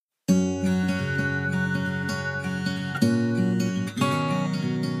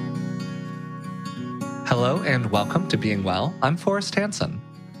Hello and welcome to Being Well. I'm Forrest Hansen.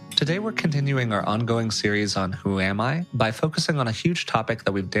 Today we're continuing our ongoing series on Who Am I by focusing on a huge topic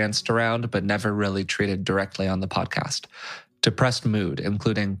that we've danced around but never really treated directly on the podcast: depressed mood,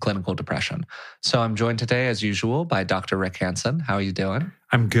 including clinical depression. So I'm joined today, as usual, by Dr. Rick Hansen. How are you doing?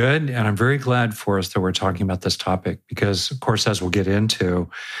 I'm good, and I'm very glad, Forrest, that we're talking about this topic because, of course, as we'll get into,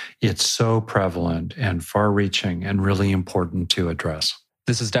 it's so prevalent and far-reaching and really important to address.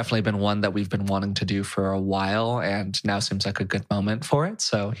 This has definitely been one that we've been wanting to do for a while, and now seems like a good moment for it.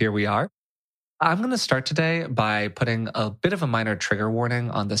 So here we are. I'm going to start today by putting a bit of a minor trigger warning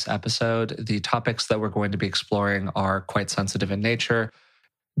on this episode. The topics that we're going to be exploring are quite sensitive in nature.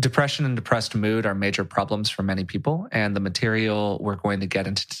 Depression and depressed mood are major problems for many people, and the material we're going to get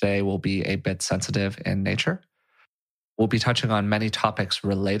into today will be a bit sensitive in nature. We'll be touching on many topics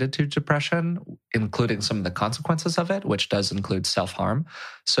related to depression, including some of the consequences of it, which does include self-harm.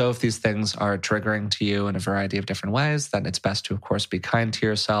 So if these things are triggering to you in a variety of different ways, then it's best to, of course, be kind to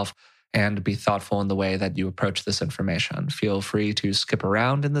yourself and be thoughtful in the way that you approach this information. Feel free to skip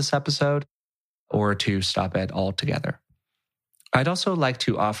around in this episode or to stop it altogether. I'd also like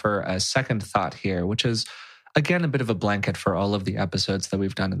to offer a second thought here, which is, again, a bit of a blanket for all of the episodes that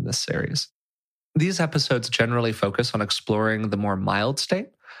we've done in this series. These episodes generally focus on exploring the more mild state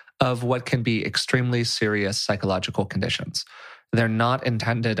of what can be extremely serious psychological conditions. They're not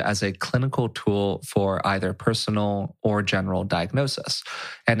intended as a clinical tool for either personal or general diagnosis.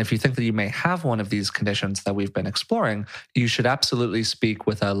 And if you think that you may have one of these conditions that we've been exploring, you should absolutely speak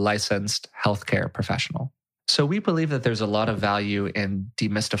with a licensed healthcare professional. So we believe that there's a lot of value in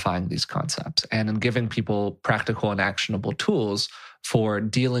demystifying these concepts and in giving people practical and actionable tools for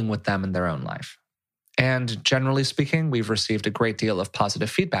dealing with them in their own life. And generally speaking, we've received a great deal of positive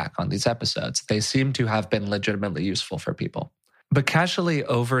feedback on these episodes. They seem to have been legitimately useful for people. But casually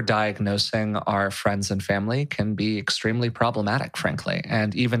overdiagnosing our friends and family can be extremely problematic, frankly,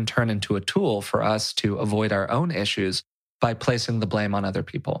 and even turn into a tool for us to avoid our own issues by placing the blame on other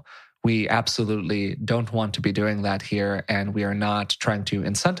people. We absolutely don't want to be doing that here, and we are not trying to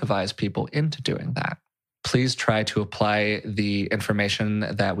incentivize people into doing that. Please try to apply the information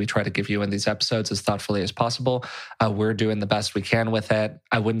that we try to give you in these episodes as thoughtfully as possible. We're doing the best we can with it.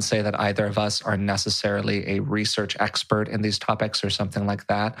 I wouldn't say that either of us are necessarily a research expert in these topics or something like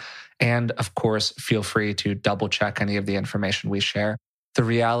that. And of course, feel free to double check any of the information we share. The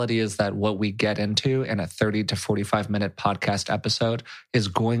reality is that what we get into in a 30 to 45 minute podcast episode is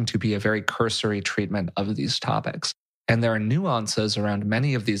going to be a very cursory treatment of these topics. And there are nuances around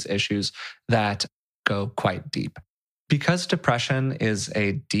many of these issues that go quite deep. Because depression is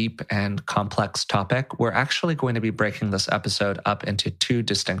a deep and complex topic, we're actually going to be breaking this episode up into two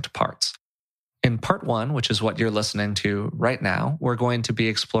distinct parts. In part one, which is what you're listening to right now, we're going to be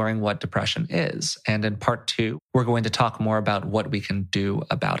exploring what depression is. And in part two, we're going to talk more about what we can do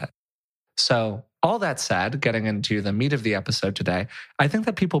about it. So all that said, getting into the meat of the episode today, I think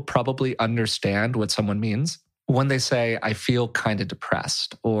that people probably understand what someone means when they say, I feel kind of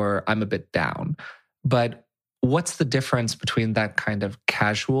depressed or I'm a bit down. But what's the difference between that kind of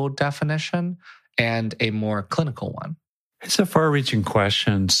casual definition and a more clinical one? It's a far-reaching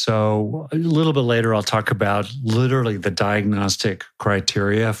question. So a little bit later, I'll talk about literally the diagnostic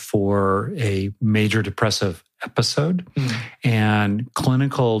criteria for a major depressive episode. And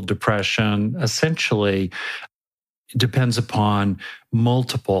clinical depression essentially depends upon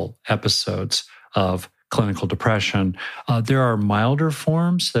multiple episodes of clinical depression. There are milder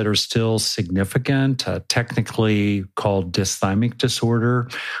forms that are still significant, technically called dysthymic disorder,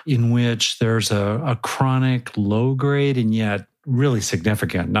 in which there's a chronic low grade and yet really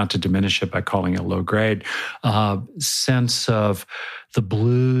significant, not to diminish it by calling it low grade, sense of the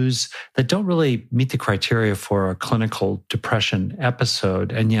blues that don't really meet the criteria for a clinical depression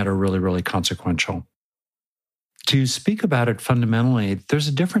episode and yet are really, really consequential. To speak about it fundamentally, there's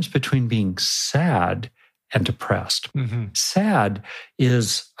a difference between being sad and depressed. Sad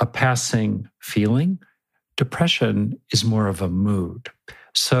is a passing feeling. Depression is more of a mood.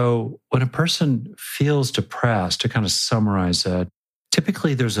 So when a person feels depressed, to kind of summarize it,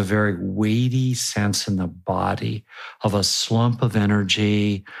 typically there's a very weighty sense in the body of a slump of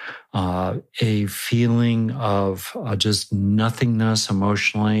energy, a feeling of just nothingness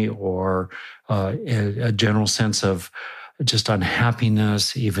emotionally, or a general sense of just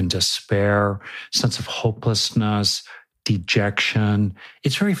unhappiness, even despair, sense of hopelessness, dejection.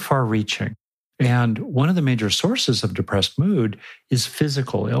 It's very far-reaching. And one of the major sources of depressed mood is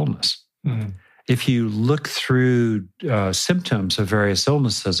physical illness. If you look through symptoms of various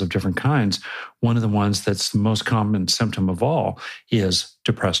illnesses of different kinds, one of the ones that's the most common symptom of all is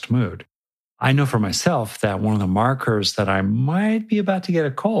depressed mood. I know for myself that one of the markers that I might be about to get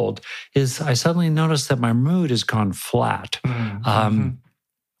a cold is I suddenly notice that my mood has gone flat,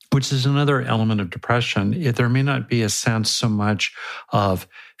 which is another element of depression. There may not be a sense so much of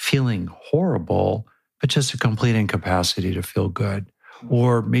feeling horrible, but just a complete incapacity to feel good.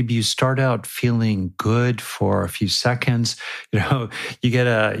 Or maybe you start out feeling good for a few seconds. You get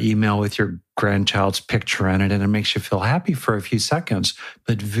an email with your grandchild's picture in it and it makes you feel happy for a few seconds.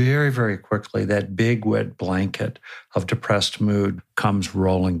 But very, very quickly, that big wet blanket of depressed mood comes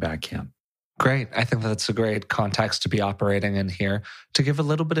rolling back in. Great. I think that's a great context to be operating in here. To give a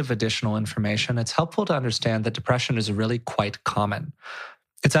little bit of additional information, it's helpful to understand that depression is really quite common.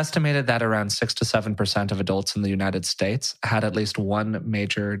 It's estimated that around 6 to 7% of adults in the United States had at least one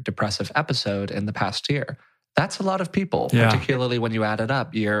major depressive episode in the past year. That's a lot of people, particularly when you add it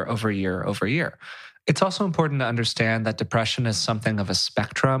up year over year over year. It's also important to understand that depression is something of a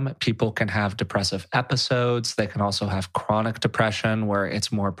spectrum. People can have depressive episodes. They can also have chronic depression where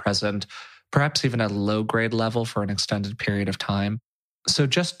it's more present, perhaps even at a low-grade level for an extended period of time. So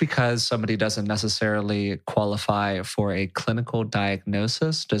just because somebody doesn't necessarily qualify for a clinical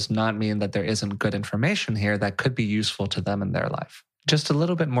diagnosis does not mean that there isn't good information here that could be useful to them in their life. Just a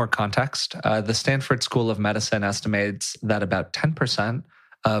little bit more context. The Stanford School of Medicine estimates that about 10%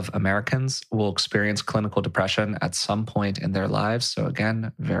 of Americans will experience clinical depression at some point in their lives. So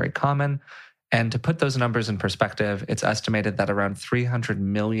again, very common. And to put those numbers in perspective, it's estimated that around 300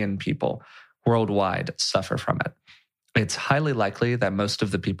 million people worldwide suffer from it. It's highly likely that most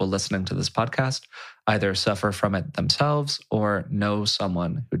of the people listening to this podcast either suffer from it themselves or know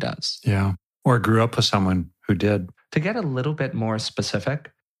someone who does. Yeah. Or grew up with someone who did. To get a little bit more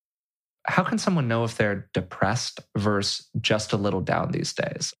specific, how can someone know if they're depressed versus just a little down these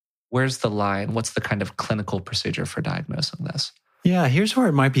days? Where's the line? What's the kind of clinical procedure for diagnosing this? Yeah, here's where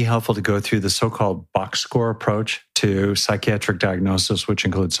it might be helpful to go through the so-called box score approach to psychiatric diagnosis, which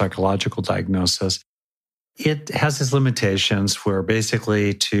includes psychological diagnosis. It has its limitations where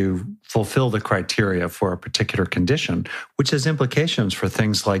basically to fulfill the criteria for a particular condition, which has implications for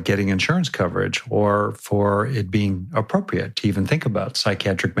things like getting insurance coverage or for it being appropriate to even think about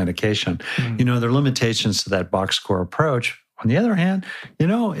psychiatric medication. There are limitations to that box score approach. On the other hand,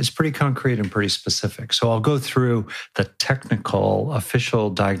 it's pretty concrete and pretty specific. So I'll go through the technical official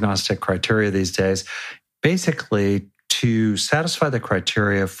diagnostic criteria these days. Basically, to satisfy the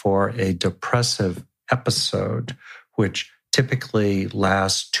criteria for a depressive episode, which typically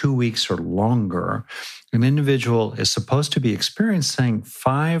lasts 2 weeks or longer, an individual is supposed to be experiencing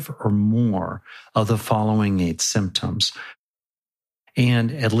 5 or more of the following 8 symptoms. And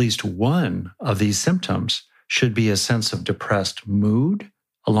at least one of these symptoms should be a sense of depressed mood,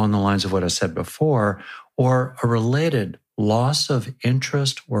 along the lines of what I said before, or a related loss of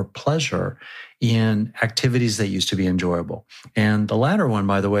interest or pleasure in activities that used to be enjoyable. And the latter one,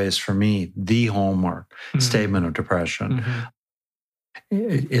 by the way, is for me the hallmark statement of depression.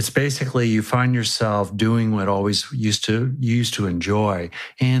 It's basically you find yourself doing what always you used to enjoy,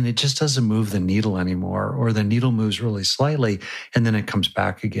 and it just doesn't move the needle anymore, or the needle moves really slightly, and then it comes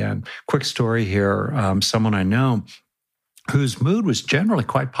back again. Quick story here. Someone I know whose mood was generally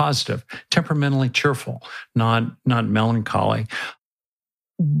quite positive, temperamentally cheerful, not melancholy,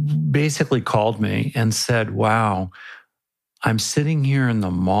 basically called me and said, wow, I'm sitting here in the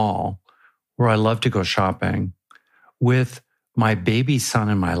mall where I love to go shopping with my baby son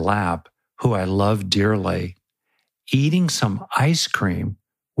in my lap, who I love dearly, eating some ice cream,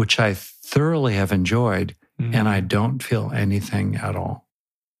 which I thoroughly have enjoyed, and I don't feel anything at all.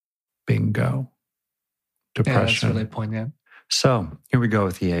 Bingo. Depression. Yeah, that's really poignant. So here we go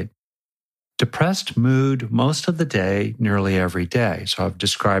with the 8. Depressed mood most of the day, nearly every day. So I've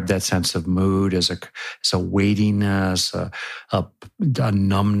described that sense of mood as a weightiness, a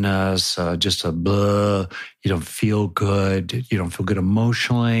numbness, just a blah. You don't feel good. You don't feel good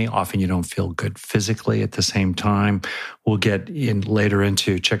emotionally. Often you don't feel good physically at the same time. We'll get later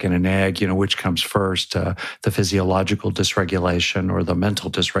into chicken and egg, which comes first, the physiological dysregulation or the mental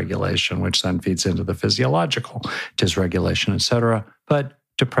dysregulation, which then feeds into the physiological dysregulation, et cetera. But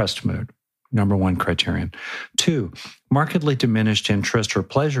depressed mood. Number 1 criterion. 2, markedly diminished interest or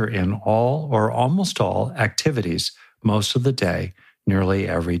pleasure in all or almost all activities most of the day, nearly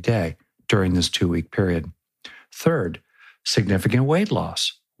every day during this 2-week period. 3rd, significant weight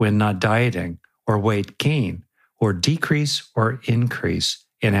loss when not dieting, or weight gain, or decrease or increase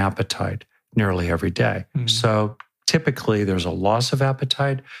in appetite nearly every day. So typically there's a loss of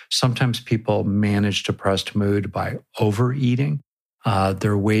appetite. Sometimes people manage depressed mood by overeating.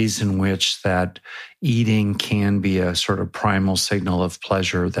 There are ways in which that eating can be a sort of primal signal of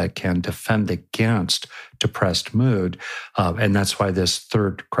pleasure that can defend against depressed mood. And that's why this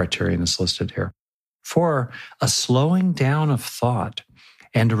third criterion is listed here. 4, a slowing down of thought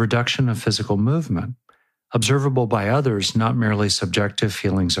and a reduction of physical movement, observable by others, not merely subjective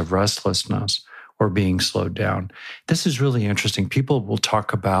feelings of restlessness or being slowed down. This is really interesting. People will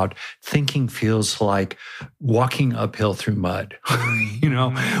talk about thinking feels like walking uphill through mud,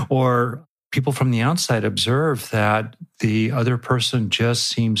 or people from the outside observe that the other person just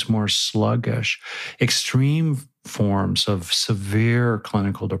seems more sluggish. Extreme forms of severe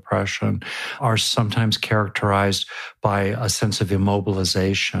clinical depression are sometimes characterized by a sense of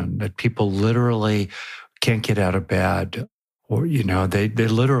immobilization, that people literally can't get out of bed, or, they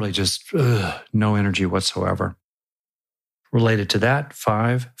literally just, no energy whatsoever. Related to that,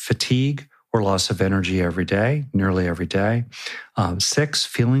 5, fatigue or loss of energy every day, nearly every day. 6,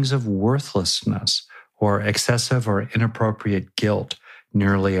 feelings of worthlessness or excessive or inappropriate guilt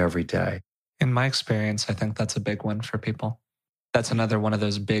nearly every day. In my experience, I think that's a big one for people. That's another one of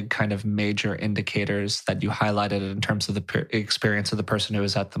those big kind of major indicators that you highlighted in terms of the experience of the person who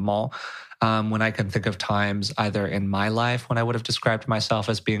was at the mall. When I can think of times either in my life when I would have described myself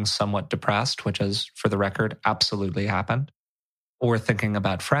as being somewhat depressed, which has, for the record, absolutely happened, or thinking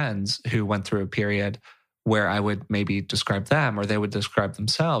about friends who went through a period where I would maybe describe them or they would describe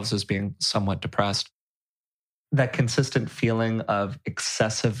themselves as being somewhat depressed. That consistent feeling of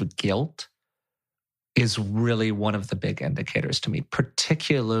excessive guilt is really one of the big indicators to me,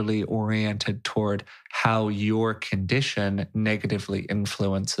 particularly oriented toward how your condition negatively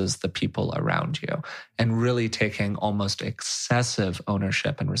influences the people around you, and really taking almost excessive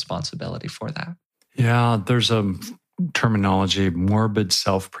ownership and responsibility for that. Yeah, there's a terminology, morbid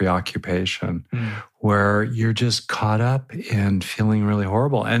self-preoccupation, where you're just caught up in feeling really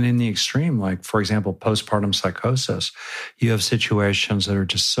horrible. And in the extreme, like, for example, postpartum psychosis, you have situations that are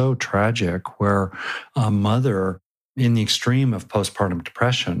just so tragic where a mother in the extreme of postpartum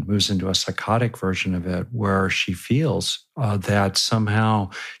depression moves into a psychotic version of it, where she feels that somehow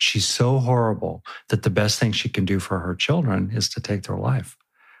she's so horrible that the best thing she can do for her children is to take their life.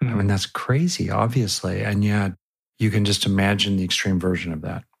 I mean, that's crazy, obviously. And yet, you can just imagine the extreme version of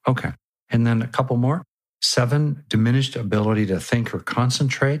that. Okay. And then a couple more. 7, diminished ability to think or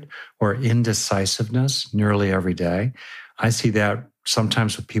concentrate, or indecisiveness nearly every day. I see that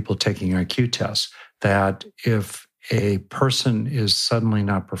sometimes with people taking IQ tests, that if a person is suddenly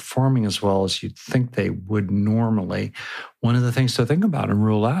not performing as well as you'd think they would normally, one of the things to think about and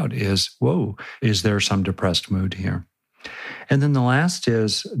rule out is, whoa, is there some depressed mood here? And then the last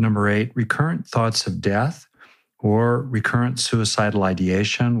is number 8, recurrent thoughts of death, or recurrent suicidal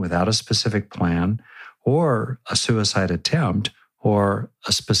ideation without a specific plan, or a suicide attempt, or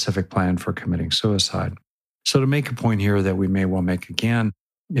a specific plan for committing suicide. So to make a point here that we may well make again,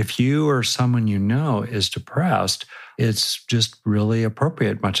 if you or someone you know is depressed, it's just really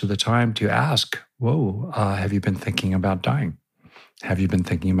appropriate much of the time to ask, whoa, have you been thinking about dying? Have you been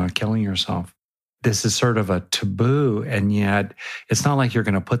thinking about killing yourself? This is sort of a taboo, and yet it's not like you're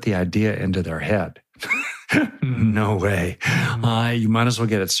going to put the idea into their head. No way. You might as well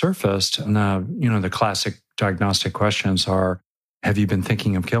get it surfaced. And the classic diagnostic questions are, have you been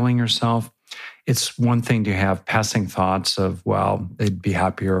thinking of killing yourself? It's one thing to have passing thoughts of, well, they'd be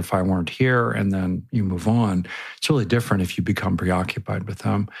happier if I weren't here, and then you move on. It's really different if you become preoccupied with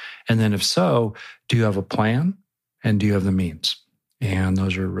them. And then if so, do you have a plan, and do you have the means? And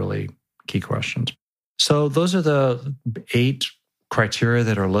those are really key questions. So those are the 8 criteria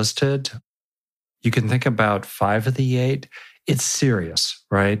that are listed. You can think about 5 of the 8. It's serious,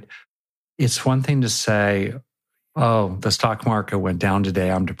 right? It's one thing to say, oh, the stock market went down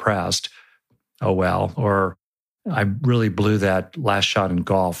today, I'm depressed. Oh, well. Or I really blew that last shot in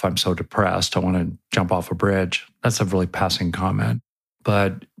golf, I'm so depressed, I want to jump off a bridge. That's a really passing comment.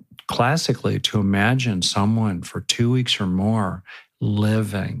 But classically, to imagine someone for 2 weeks or more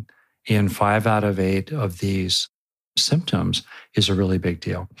living in 5 out of 8 of these symptoms is a really big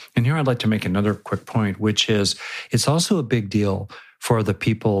deal. And here I'd like to make another quick point, which is it's also a big deal for the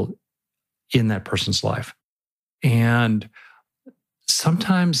people in that person's life. And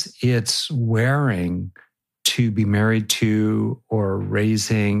sometimes it's wearing to be married to or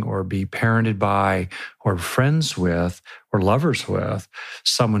raising or be parented by or friends with or lovers with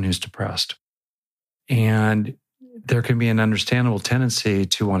someone who's depressed. And there can be an understandable tendency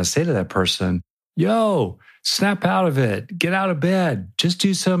to want to say to that person, yo, snap out of it, get out of bed, just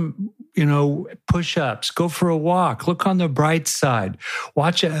do some, push-ups, go for a walk, look on the bright side,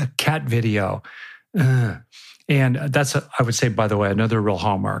 watch a cat video. And that's, I would say, by the way, another real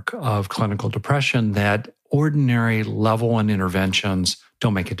hallmark of clinical depression, that ordinary level 1 interventions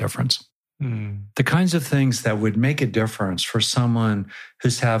don't make a difference. The kinds of things that would make a difference for someone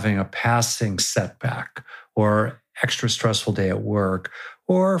who's having a passing setback or extra stressful day at work,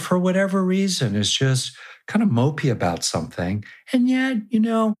 or for whatever reason is just kind of mopey about something. And yet,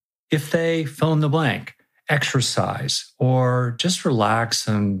 if they fill in the blank, exercise, or just relax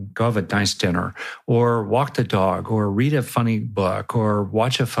and go have a nice dinner, or walk the dog, or read a funny book, or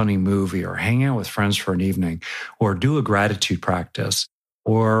watch a funny movie, or hang out with friends for an evening, or do a gratitude practice,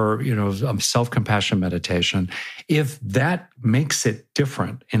 or self-compassion meditation, if that makes it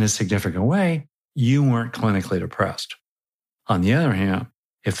different in a significant way, you weren't clinically depressed. On the other hand,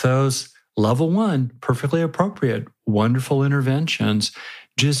 if those level 1, perfectly appropriate, wonderful interventions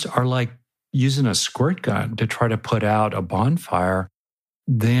just are like using a squirt gun to try to put out a bonfire,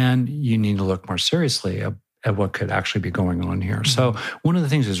 then you need to look more seriously at what could actually be going on here. So one of the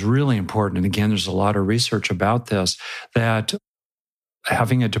things that's really important, and again, there's a lot of research about this, that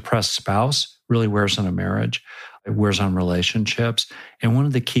having a depressed spouse really wears on a marriage. It wears on relationships. And one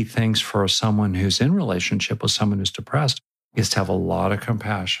of the key things for someone who's in relationship with someone who's depressed is to have a lot of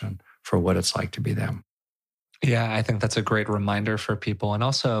compassion for what it's like to be them. Yeah, I think that's a great reminder for people, and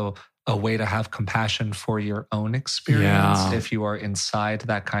also a way to have compassion for your own experience if you are inside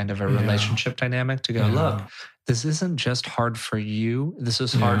that kind of a relationship dynamic, to go, look, this isn't just hard for you. This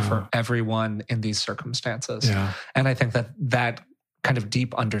is hard for everyone in these circumstances. And I think that kind of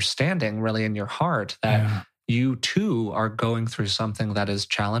deep understanding really in your heart that you too are going through something that is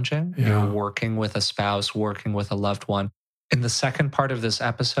challenging. You're working with a spouse, working with a loved one. In the second part of this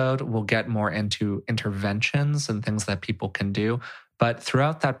episode, we'll get more into interventions and things that people can do. But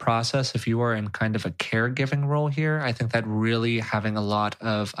throughout that process, if you are in kind of a caregiving role here, I think that really having a lot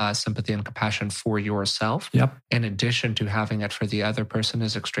of sympathy and compassion for yourself, in addition to having it for the other person,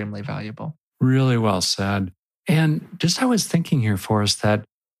 is extremely valuable. Really well said. And just I was thinking here for us that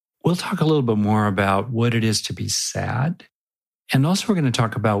we'll talk a little bit more about what it is to be sad. And also we're going to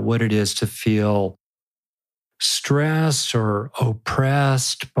talk about what it is to feel stressed or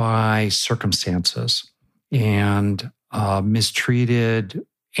oppressed by circumstances and mistreated.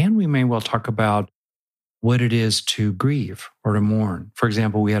 And we may well talk about what it is to grieve or to mourn. For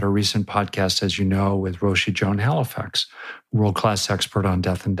example, we had a recent podcast, as you know, with Roshi Joan Halifax, world-class expert on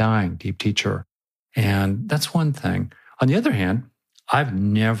death and dying, deep teacher. And that's one thing. On the other hand, I've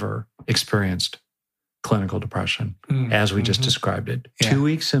never experienced clinical depression as we just described it. 2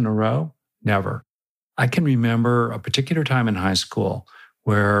 weeks in a row, never. I can remember a particular time in high school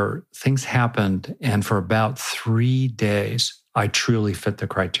where things happened, and for about 3 days, I truly fit the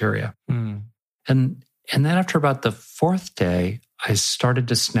criteria. And then after about the 4th day, I started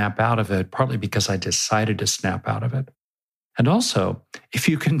to snap out of it, partly because I decided to snap out of it. And also, if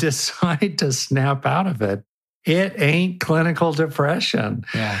you can decide to snap out of it, it ain't clinical depression.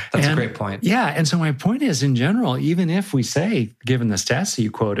 Yeah, that's a great point. Yeah. And so my point is, in general, even if we say, given the stats that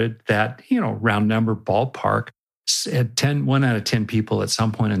you quoted, that, round number ballpark, 1 out of 10 people at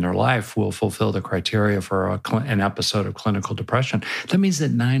some point in their life will fulfill the criteria for an episode of clinical depression. That means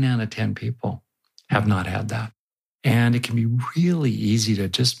that 9 out of 10 people have not had that. And it can be really easy to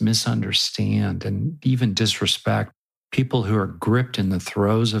just misunderstand and even disrespect people who are gripped in the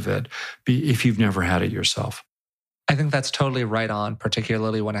throes of it if you've never had it yourself. I think that's totally right on,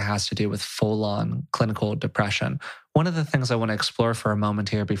 particularly when it has to do with full-on clinical depression. One of the things I want to explore for a moment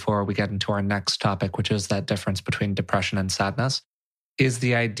here before we get into our next topic, which is that difference between depression and sadness, is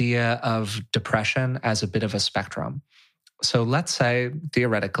the idea of depression as a bit of a spectrum. So let's say,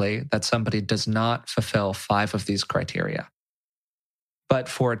 theoretically, that somebody does not fulfill 5 of these criteria. But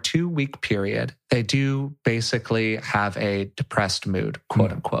for a 2-week period, they do basically have a depressed mood,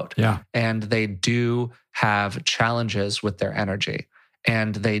 quote unquote. Yeah. And they do have challenges with their energy.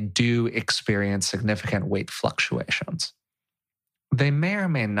 And they do experience significant weight fluctuations. They may or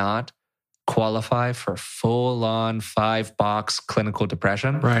may not qualify for full-on 5-box clinical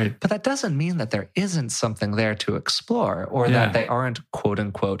depression. Right. But that doesn't mean that there isn't something there to explore, or that they aren't, quote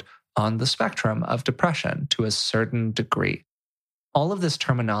unquote, on the spectrum of depression to a certain degree. All of this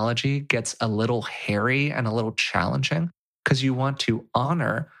terminology gets a little hairy and a little challenging because you want to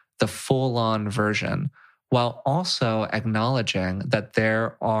honor the full-on version while also acknowledging that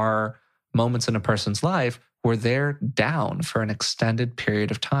there are moments in a person's life where they're down for an extended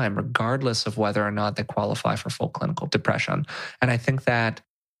period of time, regardless of whether or not they qualify for full clinical depression. And I think that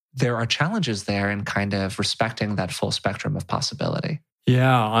there are challenges there in kind of respecting that full spectrum of possibility.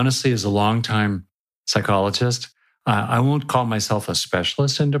 Yeah, honestly, as a longtime psychologist, I won't call myself a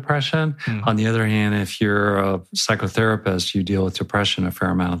specialist in depression. On the other hand, if you're a psychotherapist, you deal with depression a fair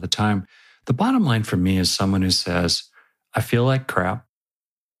amount of the time. The bottom line for me is someone who says, I feel like crap.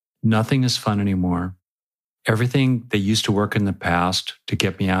 Nothing is fun anymore. Everything that used to work in the past to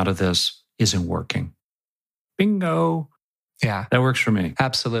get me out of this isn't working. Bingo. Yeah. That works for me.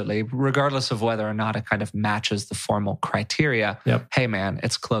 Absolutely. Regardless of whether or not it kind of matches the formal criteria. Yep. Hey, man,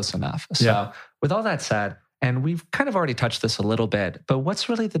 it's close enough. So with all that said, and we've kind of already touched this a little bit, but what's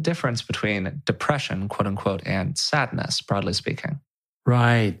really the difference between depression, quote unquote, and sadness, broadly speaking?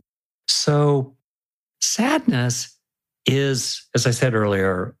 Right. So sadness is, as I said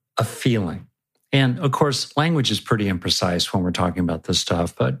earlier, a feeling. And of course, language is pretty imprecise when we're talking about this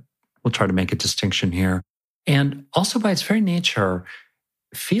stuff, but we'll try to make a distinction here. And also by its very nature,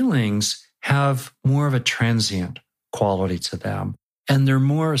 feelings have more of a transient quality to them, and they're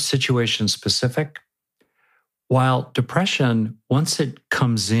more situation specific. While depression, once it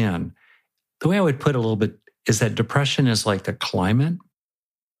comes in, the way I would put it a little bit is that depression is like the climate.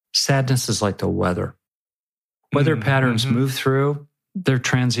 Sadness is like the weather. Weather patterns move through. They're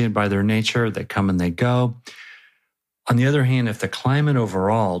transient by their nature. They come and they go. On the other hand, if the climate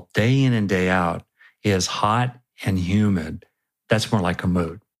overall, day in and day out, is hot and humid, that's more like a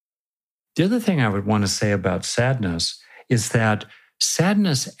mood. The other thing I would want to say about sadness is that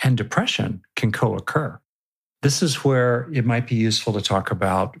sadness and depression can co-occur. This is where it might be useful to talk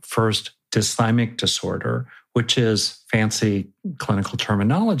about first dysthymic disorder, which is fancy clinical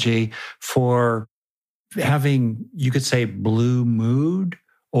terminology for having, you could say, blue mood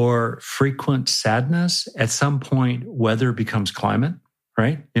or frequent sadness. At some point, weather becomes climate,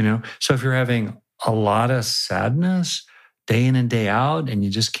 right? So if you're having a lot of sadness day in and day out and you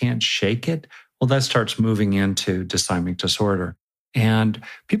just can't shake it, well, that starts moving into dysthymic disorder. And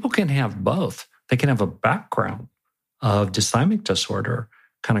people can have both. They can have a background of dysthymic disorder,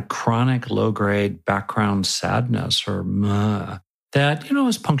 kind of chronic low-grade background sadness or that,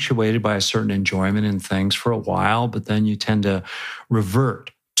 is punctuated by a certain enjoyment in things for a while, but then you tend to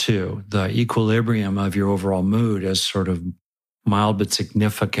revert to the equilibrium of your overall mood as sort of mild but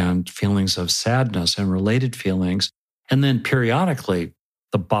significant feelings of sadness and related feelings. And then periodically,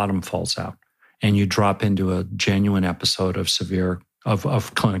 the bottom falls out and you drop into a genuine episode of severe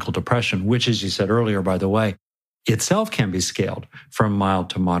of clinical depression, which, as you said earlier, by the way, itself can be scaled from mild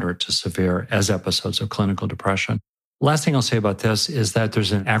to moderate to severe as episodes of clinical depression. Last thing I'll say about this is that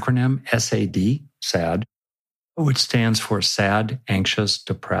there's an acronym, SAD, SAD, which stands for sad, anxious,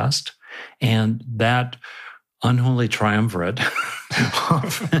 depressed. And that unholy triumvirate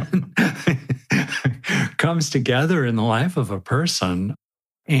often comes together in the life of a person,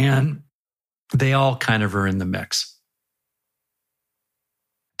 and they all kind of are in the mix.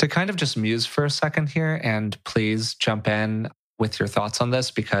 To kind of just muse for a second here, and please jump in with your thoughts on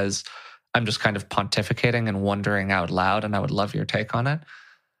this, because I'm just kind of pontificating and wondering out loud, and I would love your take on it.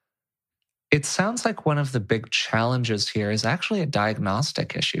 It sounds like one of the big challenges here is actually a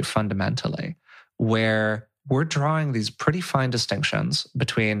diagnostic issue fundamentally, where we're drawing these pretty fine distinctions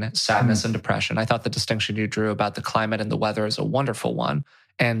between sadness and depression. I thought the distinction you drew about the climate and the weather is a wonderful one.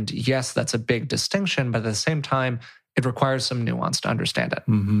 And yes, that's a big distinction, but at the same time, it requires some nuance to understand it.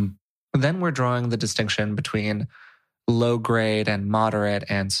 Then we're drawing the distinction between low grade and moderate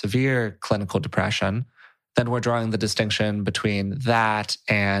and severe clinical depression. Then we're drawing the distinction between that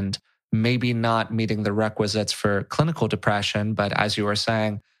and maybe not meeting the requisites for clinical depression, but as you were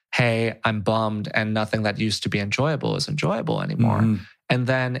saying, hey, I'm bummed and nothing that used to be enjoyable is enjoyable anymore. And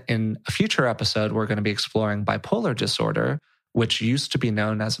then in a future episode, we're going to be exploring bipolar disorder, which used to be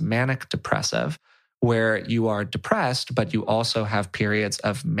known as manic depressive, where you are depressed, but you also have periods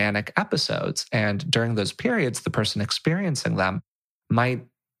of manic episodes. And during those periods, the person experiencing them might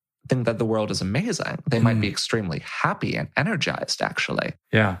think that the world is amazing. They might be extremely happy and energized, actually.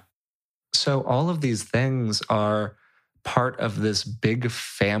 Yeah. So all of these things are part of this big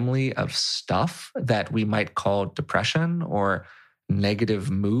family of stuff that we might call depression or negative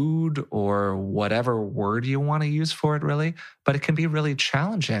mood or whatever word you want to use for it, really. But it can be really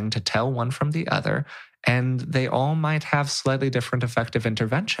challenging to tell one from the other. And they all might have slightly different effective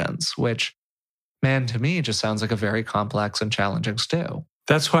interventions, which, man, to me, just sounds like a very complex and challenging stew.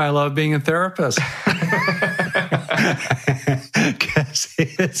 That's why I love being a therapist. Because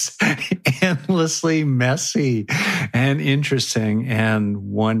it's endlessly messy and interesting and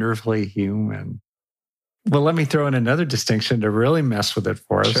wonderfully human. Well, let me throw in another distinction to really mess with it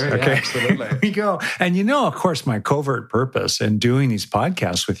for us. Sure, okay, yeah, absolutely. Here we go. And of course, my covert purpose in doing these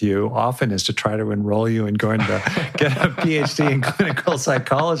podcasts with you often is to try to enroll you in going to get a PhD in clinical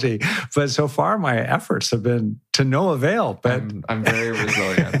psychology. But so far, my efforts have been to no avail. But I'm very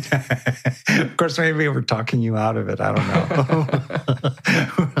resilient. Of course, maybe we're talking you out of it. I don't know.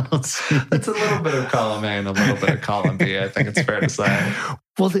 It's a little bit of column A and a little bit of column B, I think it's fair to say.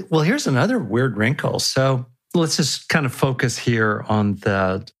 Well, here's another weird wrinkle. So let's just kind of focus here on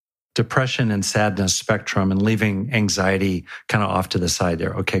the depression and sadness spectrum and leaving anxiety kind of off to the side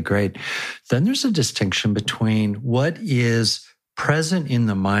there. Okay, great. Then there's a distinction between what is present in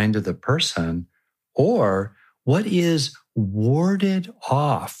the mind of the person or what is warded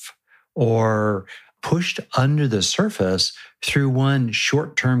off or pushed under the surface through one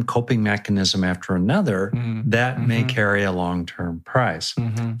short-term coping mechanism after another that may carry a long-term price.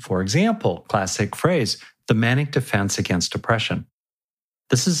 For example, classic phrase, the manic defense against depression.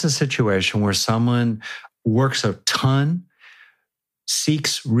 This is a situation where someone works a ton,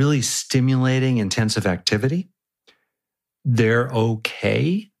 seeks really stimulating, intensive activity. They're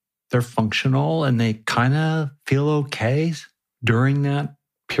okay, they're functional, and they kind of feel okay during that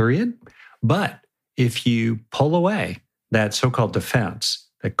period. But if you pull away that so-called defense,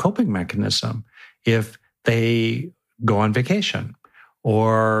 that coping mechanism, if they go on vacation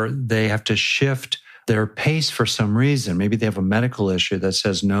or they have to shift their pace for some reason, maybe they have a medical issue that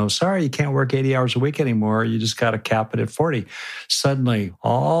says, no, sorry, you can't work 80 hours a week anymore. You just got to cap it at 40. Suddenly,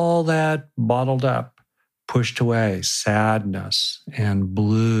 all that bottled up, pushed away, sadness and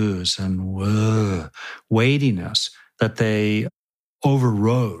blues and weightiness that they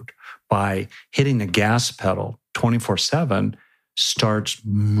overrode by hitting the gas pedal 24/7 starts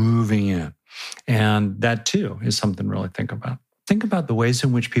moving in. And that too is something to really think about. Think about the ways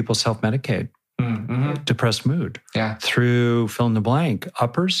in which people self-medicate depressed mood through fill in the blank,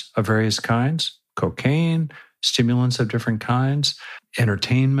 uppers of various kinds, cocaine, stimulants of different kinds,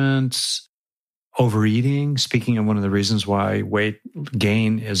 entertainments, overeating. Speaking of one of the reasons why weight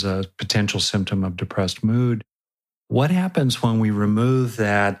gain is a potential symptom of depressed mood. What happens when we remove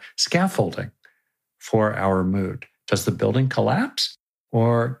that scaffolding for our mood? Does the building collapse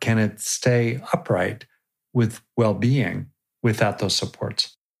or can it stay upright with well-being without those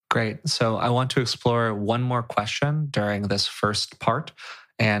supports? Great. So I want to explore one more question during this first part.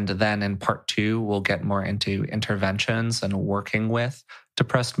 And then in part 2, we'll get more into interventions and working with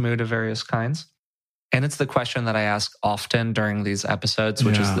depressed mood of various kinds. And it's the question that I ask often during these episodes,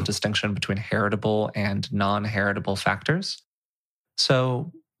 which is the distinction between heritable and non-heritable factors.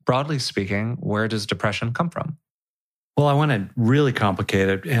 So broadly speaking, where does depression come from? Well, I want to really complicate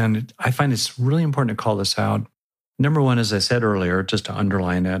it. And I find it's really important to call this out. Number one, as I said earlier, just to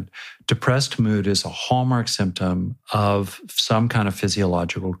underline it, depressed mood is a hallmark symptom of some kind of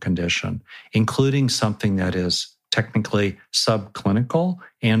physiological condition, including something that is technically subclinical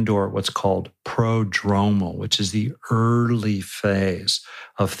and or what's called prodromal, which is the early phase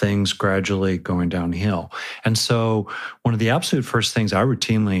of things gradually going downhill. And so one of the absolute first things I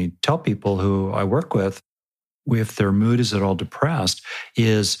routinely tell people who I work with, if their mood is at all depressed,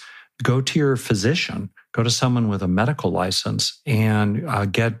 is go to your physician, go to someone with a medical license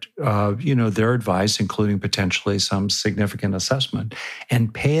and get their advice, including potentially some significant assessment,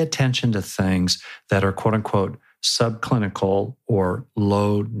 and pay attention to things that are quote unquote subclinical or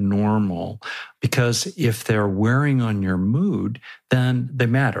low normal, because if they're wearing on your mood, then they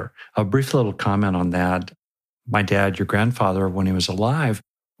matter. A brief little comment on that. My dad, your grandfather, when he was alive,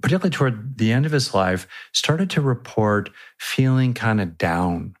 particularly toward the end of his life, started to report feeling kind of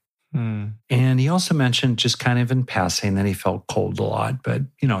down. And he also mentioned just kind of in passing that he felt cold a lot, but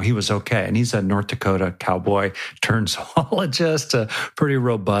he was okay. And he's a North Dakota cowboy turned zoologist, a pretty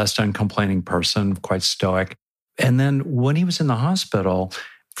robust, uncomplaining person, quite stoic. And then when he was in the hospital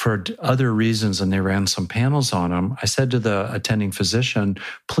for other reasons and they ran some panels on him, I said to the attending physician,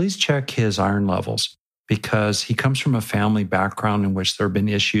 please check his iron levels, because he comes from a family background in which there have been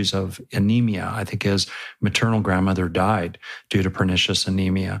issues of anemia. I think his maternal grandmother died due to pernicious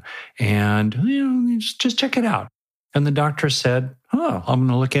anemia. And just check it out. And the doctor said, I'm going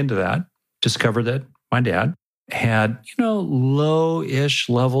to look into that. Discovered that my dad had, low-ish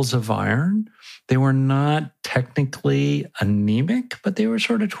levels of iron. They were not technically anemic, but they were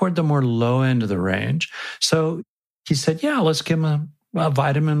sort of toward the more low end of the range. So he said, let's give him a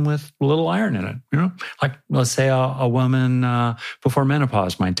vitamin with a little iron in it, like let's say a woman before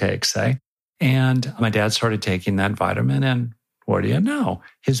menopause might take, say. And my dad started taking that vitamin and What do you know?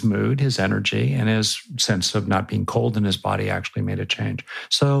 His mood, his energy, and his sense of not being cold in his body actually made a change.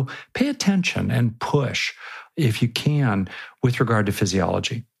 So pay attention and push, if you can, with regard to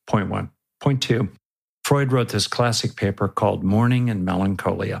physiology. Point one. Point two, Freud wrote this classic paper called Mourning and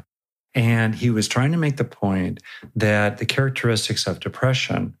Melancholia. And he was trying to make the point that the characteristics of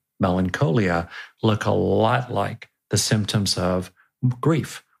depression, melancholia, look a lot like the symptoms of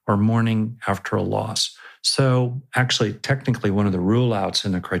grief or mourning after a loss. So actually, technically, one of the rule outs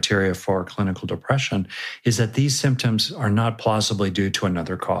in the criteria for clinical depression is that these symptoms are not plausibly due to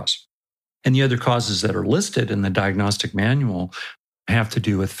another cause. And the other causes that are listed in the diagnostic manual have to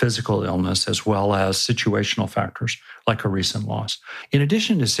do with physical illness as well as situational factors like a recent loss. In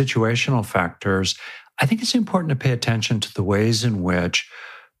addition to situational factors, I think it's important to pay attention to the ways in which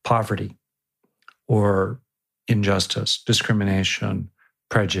poverty or injustice, discrimination,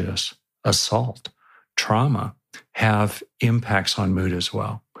 prejudice, assault, trauma have impacts on mood as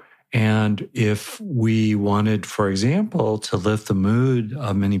well. And if we wanted, for example, to lift the mood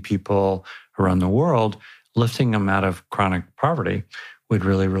of many people around the world, lifting them out of chronic poverty would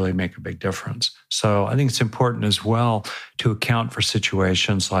really, really make a big difference. So I think it's important as well to account for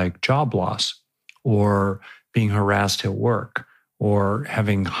situations like job loss or being harassed at work or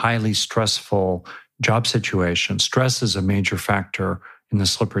having highly stressful job situations. Stress is a major factor in the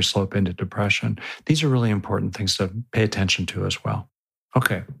slippery slope into depression. These are really important things to pay attention to as well.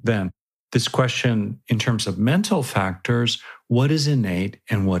 Okay, then this question in terms of mental factors, what is innate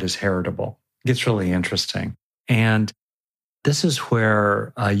and what is heritable? It gets really interesting. And this is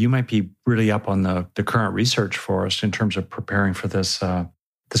where you might be really up on the current research for us in terms of preparing for this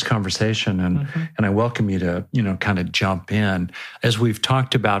conversation. And I welcome you to, kind of jump in. As we've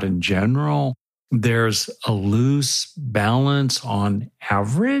talked about in general, there's a loose balance on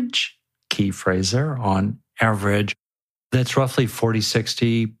average, key phrase there, on average, that's roughly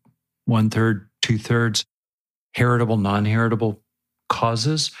 40-60, 1/3, 2/3, heritable, non-heritable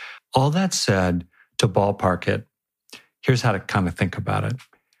causes. All that said, to ballpark it, here's how to kind of think about it.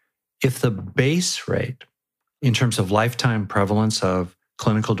 If the base rate in terms of lifetime prevalence of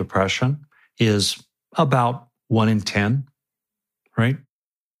clinical depression is about 1 in 10, right?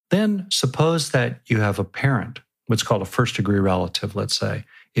 Then suppose that you have a parent, what's called a first-degree relative, let's say.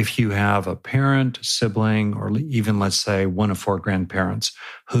 If you have a parent, sibling, or even, let's say, one of 4 grandparents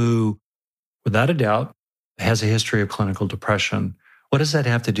who, without a doubt, has a history of clinical depression, what does that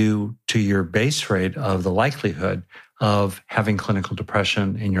have to do to your base rate of the likelihood of having clinical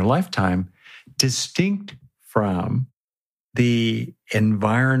depression in your lifetime, distinct from the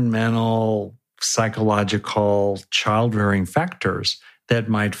environmental, psychological, child-rearing factors that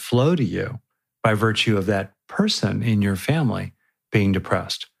might flow to you by virtue of that person in your family being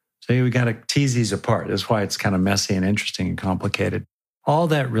depressed? So we got to tease these apart. That's why it's kind of messy and interesting and complicated. All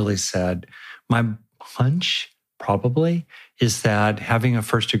that really said, my hunch probably is that having a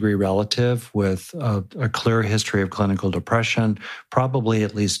first-degree relative with a clear history of clinical depression probably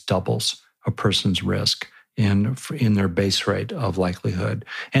at least doubles a person's risk in their base rate of likelihood.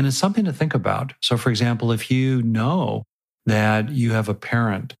 And it's something to think about. So, for example, if you know that you have a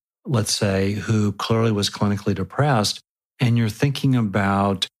parent, let's say, who clearly was clinically depressed, and you're thinking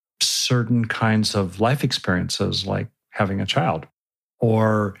about certain kinds of life experiences like having a child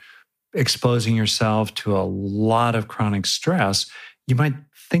or exposing yourself to a lot of chronic stress, you might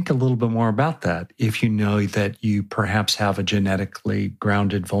think a little bit more about that if you know that you perhaps have a genetically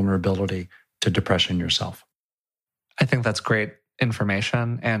grounded vulnerability to depression yourself. I think that's great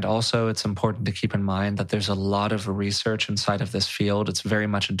information. And also it's important to keep in mind that there's a lot of research inside of this field. It's very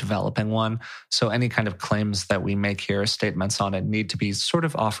much a developing one. So any kind of claims that we make here, statements on it, need to be sort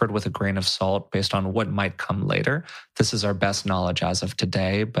of offered with a grain of salt based on what might come later. This is our best knowledge as of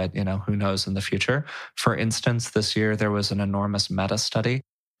today, but who knows in the future. For instance, this year there was an enormous meta-study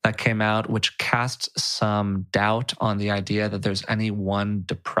that came out which cast some doubt on the idea that there's any one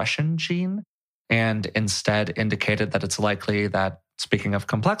depression gene, and instead indicated that it's likely that, speaking of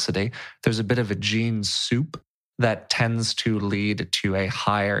complexity, there's a bit of a gene soup that tends to lead to a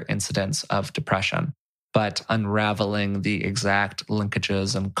higher incidence of depression. But unraveling the exact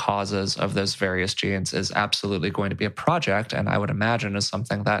linkages and causes of those various genes is absolutely going to be a project, and I would imagine is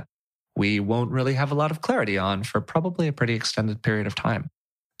something that we won't really have a lot of clarity on for probably a pretty extended period of time.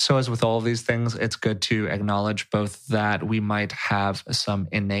 So as with all of these things, it's good to acknowledge both that we might have some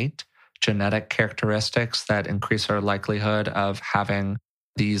innate genetic characteristics that increase our likelihood of having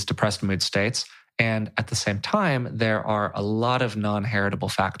these depressed mood states. And at the same time, there are a lot of non-heritable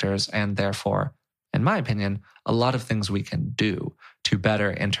factors and therefore, in my opinion, a lot of things we can do to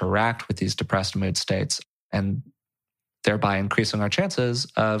better interact with these depressed mood states. And thereby increasing our chances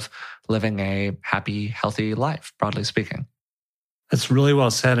of living a happy, healthy life, broadly speaking. That's really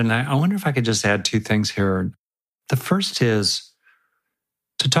well said. And I wonder if I could just add two things here. The first is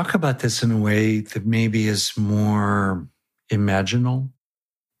to talk about this in a way that maybe is more imaginal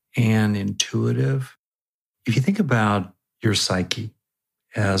and intuitive. If you think about your psyche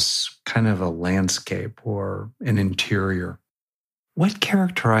as kind of a landscape or an interior, what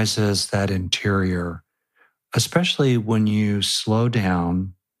characterizes that interior, especially when you slow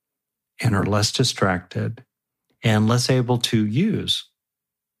down and are less distracted and less able to use,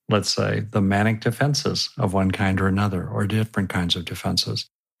 let's say, the manic defenses of one kind or another, or different kinds of defenses?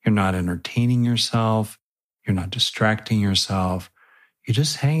 You're not entertaining yourself. You're not distracting yourself. You're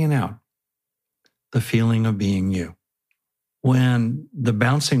just hanging out. The feeling of being you. When the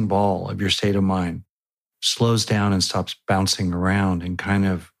bouncing ball of your state of mind slows down and stops bouncing around and kind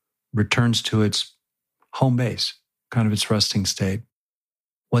of returns to its home base, kind of its resting state,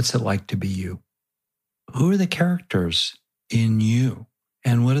 what's it like to be you? Who are the characters in you?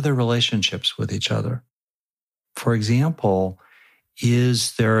 And what are their relationships with each other? For example,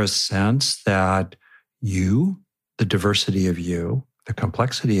 is there a sense that you, the diversity of you, the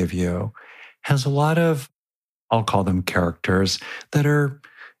complexity of you, has a lot of, I'll call them characters, that are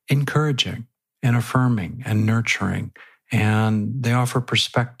encouraging and affirming and nurturing, and they offer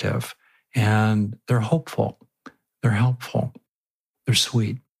perspective, and they're hopeful, they're helpful, they're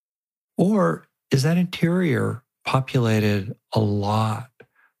sweet? Or is that interior populated a lot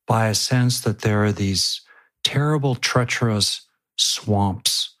by a sense that there are these terrible, treacherous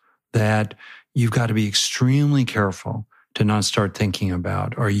swamps that you've got to be extremely careful to not start thinking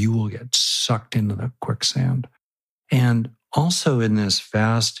about, or you will get sucked into the quicksand? And also in this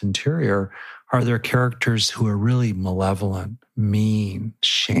vast interior, are there characters who are really malevolent, mean,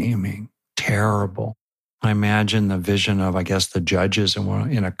 shaming, terrible? I imagine the vision of, I guess, the judges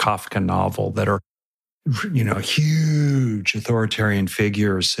in a Kafka novel that are, huge authoritarian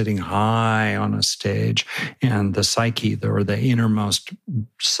figures sitting high on a stage, and the psyche, or the innermost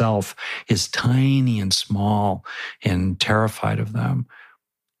self, is tiny and small and terrified of them.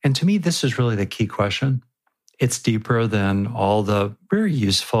 And to me, this is really the key question. It's deeper than all the very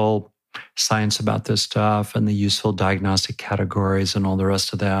useful science about this stuff and the useful diagnostic categories and all the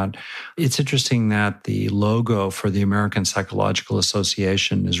rest of that. It's interesting that the logo for the American Psychological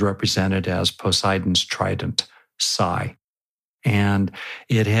Association is represented as Poseidon's trident, Psi. And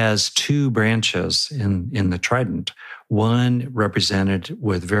it has two branches in the trident. One represented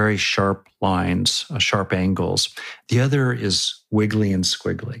with very sharp lines, sharp angles. The other is wiggly and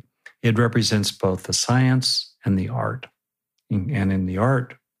squiggly. It represents both the science and the art. And in the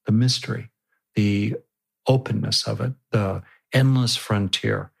art, the mystery, the openness of it, the endless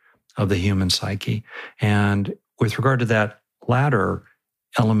frontier of the human psyche. And with regard to that latter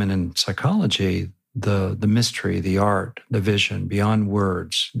element in psychology, the mystery, the art, the vision, beyond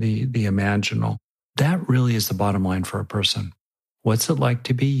words, the imaginal, that really is the bottom line for a person. What's it like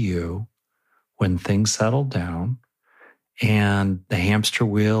to be you when things settle down and the hamster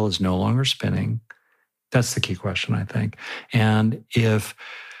wheel is no longer spinning? That's the key question, I think. And if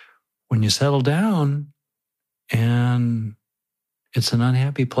when you settle down and it's an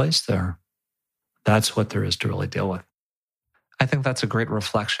unhappy place there, that's what there is to really deal with. I think that's a great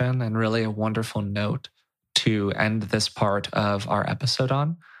reflection and really a wonderful note to end this part of our episode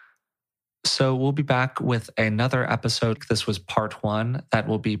on. So we'll be back with another episode. This was part 1. That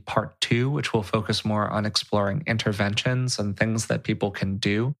will be part 2, which will focus more on exploring interventions and things that people can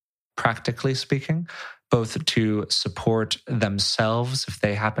do, practically speaking, both to support themselves if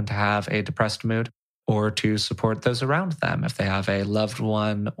they happen to have a depressed mood, or to support those around them if they have a loved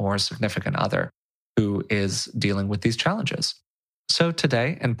one or significant other who is dealing with these challenges. So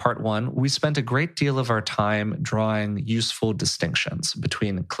today, in part 1, we spent a great deal of our time drawing useful distinctions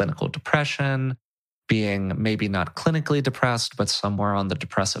between clinical depression, being maybe not clinically depressed, but somewhere on the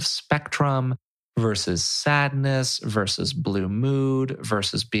depressive spectrum, versus sadness, versus blue mood,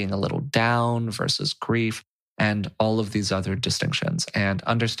 versus being a little down, versus grief, and all of these other distinctions. And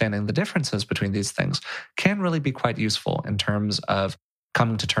understanding the differences between these things can really be quite useful in terms of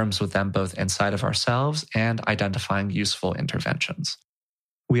coming to terms with them both inside of ourselves and identifying useful interventions.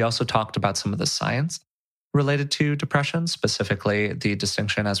 We also talked about some of the science related to depression, specifically the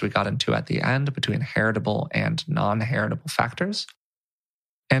distinction, as we got into at the end, between heritable and non-heritable factors,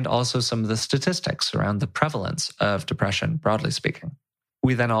 and also some of the statistics around the prevalence of depression, broadly speaking.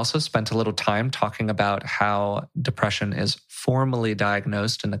 We then also spent a little time talking about how depression is formally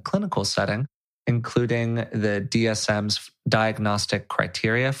diagnosed in a clinical setting, including the DSM's diagnostic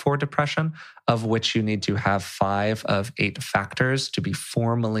criteria for depression, of which you need to have 5 of 8 factors to be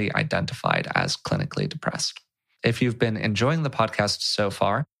formally identified as clinically depressed. If you've been enjoying the podcast so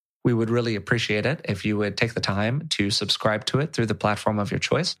far, we would really appreciate it if you would take the time to subscribe to it through the platform of your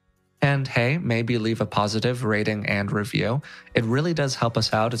choice. And hey, maybe leave a positive rating and review. It really does help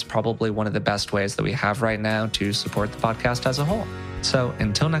us out. It's probably one of the best ways that we have right now to support the podcast as a whole. So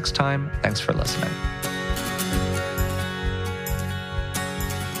until next time, thanks for listening.